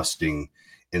start trusting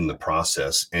in the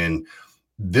process. And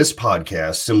this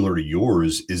podcast, similar to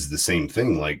yours, is the same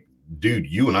thing. Like,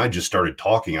 dude, you and I just started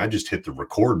talking. I just hit the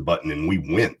record button and we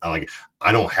went. I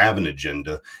don't have an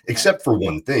agenda, except for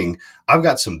one thing. I've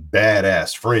got some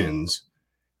badass friends.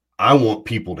 I want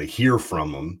people to hear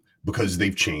from them because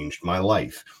they've changed my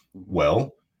life.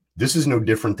 Well, this is no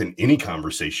different than any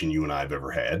conversation you and I have ever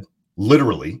had,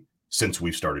 literally, since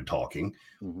we've started talking.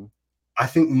 Mm-hmm. I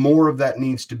think more of that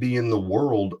needs to be in the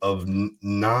world of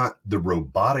not the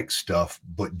robotic stuff,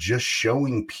 but just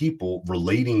showing people,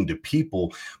 relating to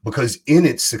people, because in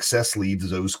it, success leaves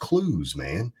those clues,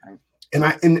 man. Right.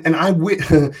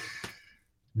 And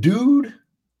dude,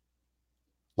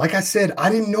 like I said,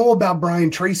 I didn't know about Brian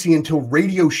Tracy until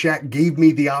Radio Shack gave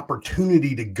me the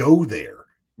opportunity to go there.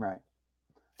 Right.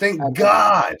 Thank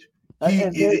God.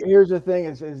 Here's the thing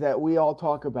is that we all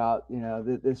talk about,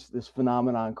 this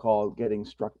phenomenon called getting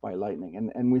struck by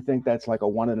lightning. And we think that's like a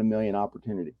 1 in a million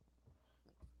opportunity.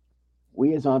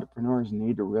 We as entrepreneurs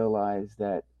need to realize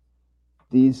that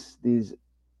these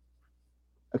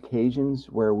occasions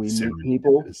where we meet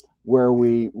people, where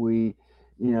we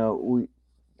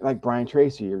like Brian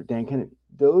Tracy or Dan Kennedy,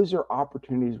 those are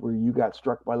opportunities where you got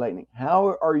struck by lightning.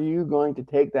 How are you going to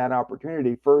take that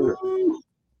opportunity further?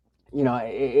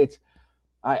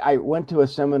 I went to a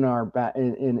seminar back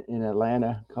in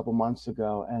Atlanta a couple months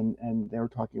ago, and they were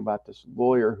talking about this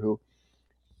lawyer who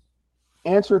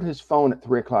answered his phone at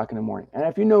 3:00 in the morning. And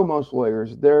if you know most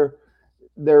lawyers, they're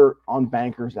on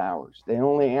bankers' hours. They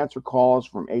only answer calls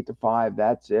from 8 to 5.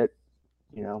 That's it.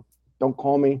 Don't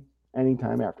call me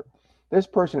anytime after. This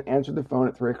person answered the phone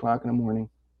at 3:00 in the morning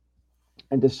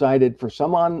and decided, for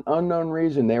some unknown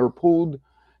reason, they were pulled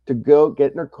to go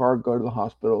get in their car, go to the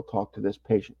hospital, talk to this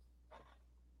patient.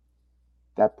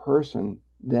 That person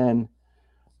then,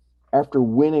 after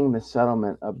winning the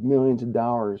settlement of millions of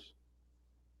dollars,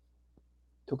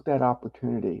 took that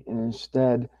opportunity, and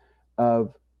instead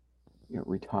of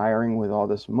retiring with all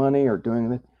this money or doing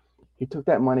this, he took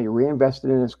that money, reinvested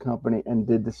in his company, and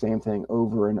did the same thing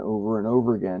over and over and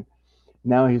over again.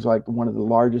 Now he's like one of the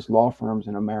largest law firms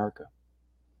in America.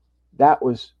 That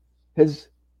was his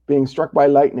being struck by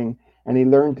lightning, and he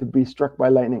learned to be struck by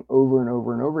lightning over and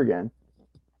over and over again.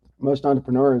 Most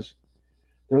entrepreneurs,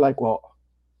 they're like, well,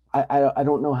 I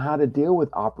don't know how to deal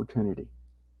with opportunity,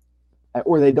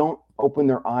 or they don't open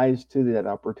their eyes to that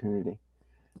opportunity.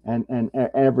 And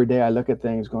every day I look at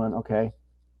things going, okay,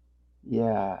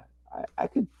 yeah,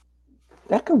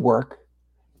 that could work.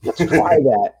 Let's try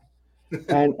that.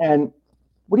 And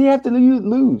what do you have to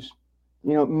lose?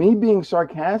 Me being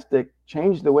sarcastic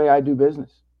changed the way I do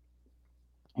business.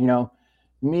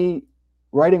 Me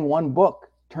writing one book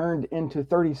turned into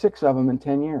 36 of them in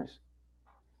 10 years.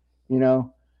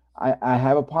 I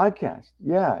have a podcast.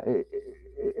 Yeah,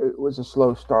 it was a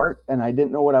slow start, and I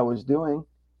didn't know what I was doing.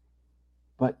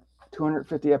 But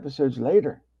 250 episodes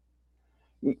later,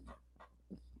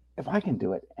 if I can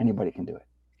do it, anybody can do it.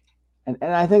 And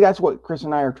I think that's what Chris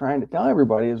and I are trying to tell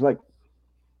everybody is like,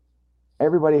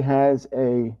 everybody has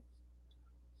an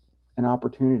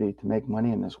opportunity to make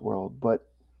money in this world, but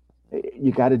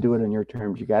you got to do it on your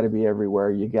terms. You got to be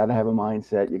everywhere. You got to have a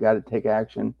mindset. You got to take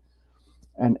action.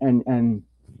 And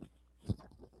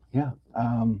yeah.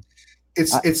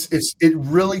 It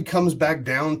really comes back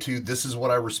down to, this is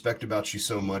what I respect about you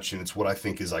so much, and it's what I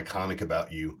think is iconic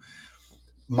about you.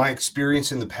 My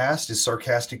experience in the past is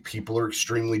sarcastic people are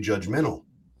extremely judgmental.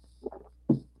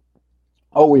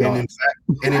 Oh, we and are.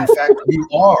 In fact, you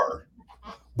are,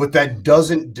 but that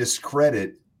doesn't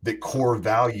discredit that core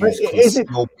values can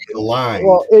still be aligned.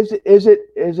 Well, is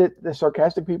it the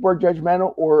sarcastic people are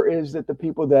judgmental, or is it the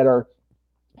people that are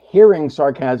hearing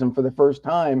sarcasm for the first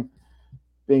time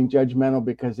being judgmental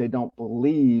because they don't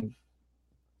believe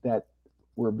that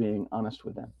we're being honest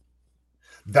with them?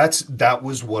 That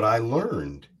was what I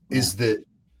learned, is that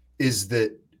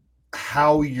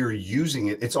how you're using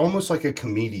it. It's almost like a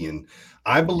comedian.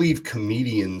 I believe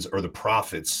comedians are the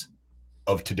prophets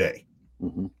of today.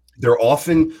 Mm-hmm. They're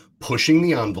often pushing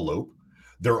the envelope.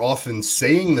 They're often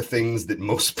saying the things that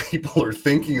most people are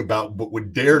thinking about but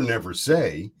would dare never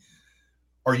say.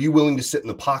 Are you willing to sit in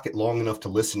the pocket long enough to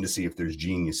listen to see if there's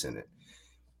genius in it?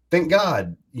 Thank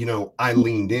God, I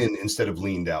leaned in instead of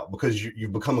leaned out, because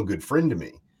you've become a good friend to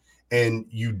me. And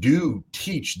you do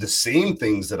teach the same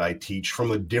things that I teach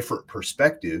from a different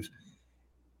perspective.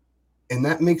 And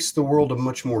that makes the world a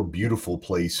much more beautiful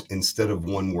place instead of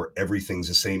one where everything's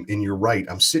the same. And you're right.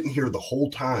 I'm sitting here the whole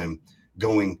time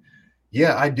going,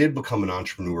 yeah, I did become an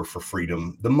entrepreneur for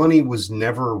freedom. The money was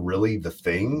never really the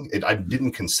thing. I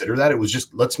didn't consider that. It was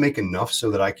just, let's make enough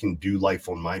so that I can do life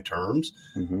on my terms.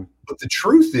 Mm-hmm. But the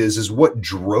truth is what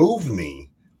drove me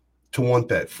to want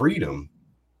that freedom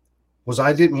was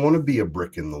I didn't want to be a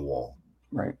brick in the wall.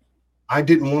 Right. I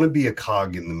didn't want to be a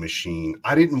cog in the machine.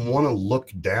 I didn't want to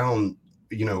look down,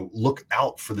 look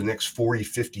out for the next 40,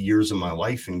 50 years of my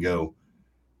life and go,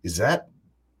 is that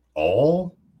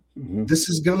all this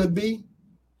is going to be?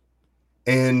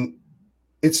 And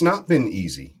it's not been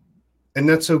easy. And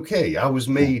that's okay. I was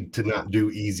made to not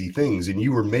do easy things, and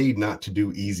you were made not to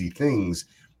do easy things.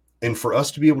 And for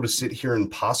us to be able to sit here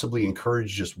and possibly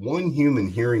encourage just one human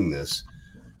hearing this,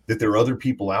 that there are other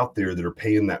people out there that are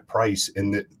paying that price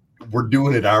and that we're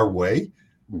doing it our way.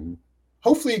 Mm-hmm.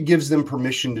 Hopefully it gives them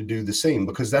permission to do the same,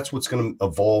 because that's what's going to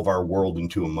evolve our world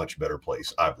into a much better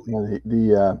place, I believe.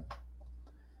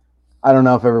 I don't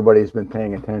know if everybody's been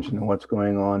paying attention to what's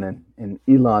going on in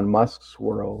Elon Musk's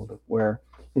world, where,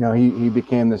 he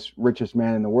became this richest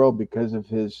man in the world because of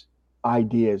his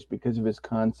ideas, because of his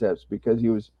concepts, because he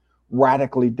was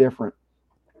radically different.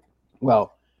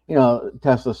 Well,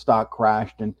 Tesla stock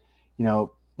crashed, and,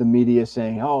 the media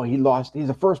saying, oh, he's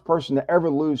the first person to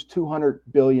ever lose $200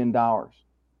 billion.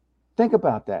 Think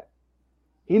about that.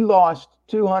 He lost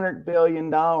 $200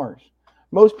 billion.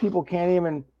 Most people can't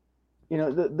even,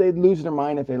 they'd lose their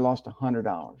mind if they lost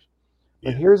 $100.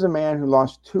 But here's a man who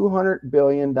lost $200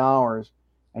 billion,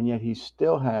 and yet he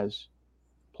still has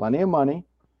plenty of money.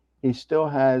 He still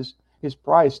has, his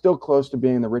price still close to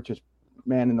being the richest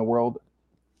man in the world.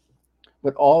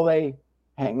 But all they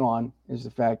hang on is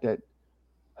the fact that,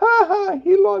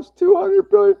 he lost $200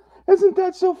 billion. Isn't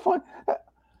that so fun?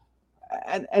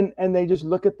 And they just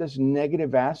look at this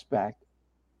negative aspect.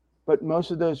 But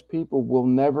most of those people will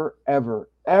never, ever,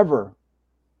 ever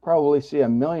probably see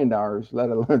 $1 million, let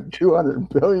alone 200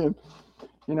 billion.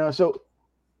 So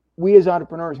we as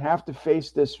entrepreneurs have to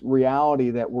face this reality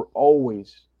that we're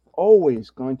always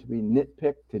going to be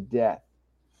nitpicked to death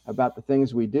about the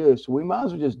things we do. So we might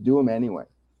as well just do them anyway.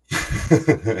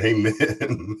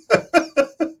 Amen.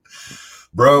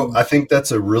 Bro, I think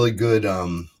that's a really good,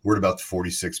 we're at about the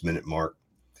 46-minute mark.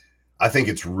 I think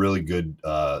it's really good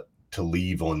to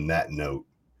leave on that note.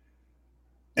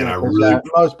 And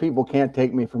most people can't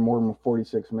take me for more than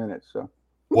 46 minutes. So,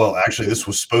 well, actually, this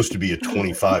was supposed to be a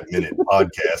 25-minute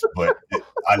podcast, but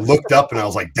I looked up and I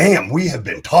was like, damn, we have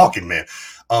been talking, man.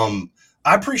 I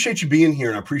appreciate you being here,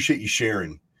 and I appreciate you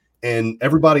sharing. And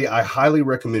everybody, I highly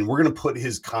recommend, we're going to put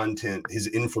his content, his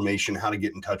information, how to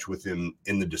get in touch with him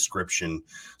in the description.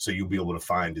 So you'll be able to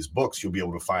find his books. You'll be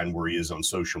able to find where he is on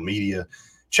social media.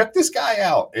 Check this guy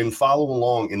out and follow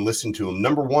along and listen to him.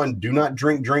 Number one, do not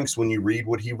drink drinks when you read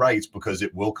what he writes, because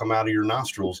it will come out of your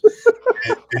nostrils.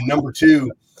 and number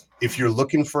two, if you're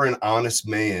looking for an honest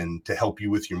man to help you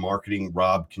with your marketing,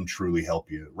 Rob can truly help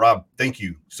you. Rob, thank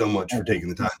you so much for taking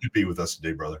the time to be with us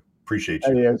today, brother. Appreciate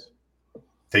you. Yes.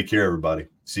 Take care, everybody.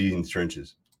 See you in the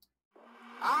trenches.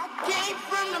 I came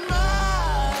from the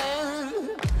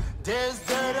mud. There's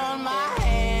dirt on my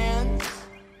hands.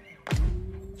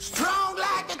 Strong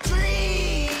like a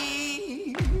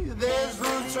tree. There's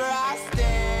roots where I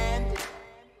stand.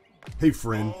 Hey,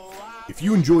 friend. If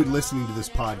you enjoyed listening to this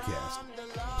podcast,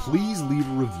 please leave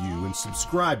a review and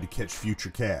subscribe to catch future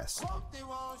casts.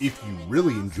 If you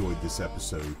really enjoyed this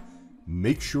episode,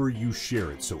 make sure you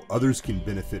share it so others can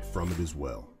benefit from it as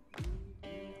well.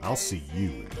 I'll see you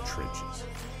in the trenches.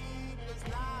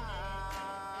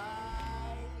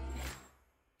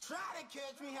 Try to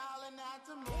catch me howling at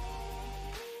the moon.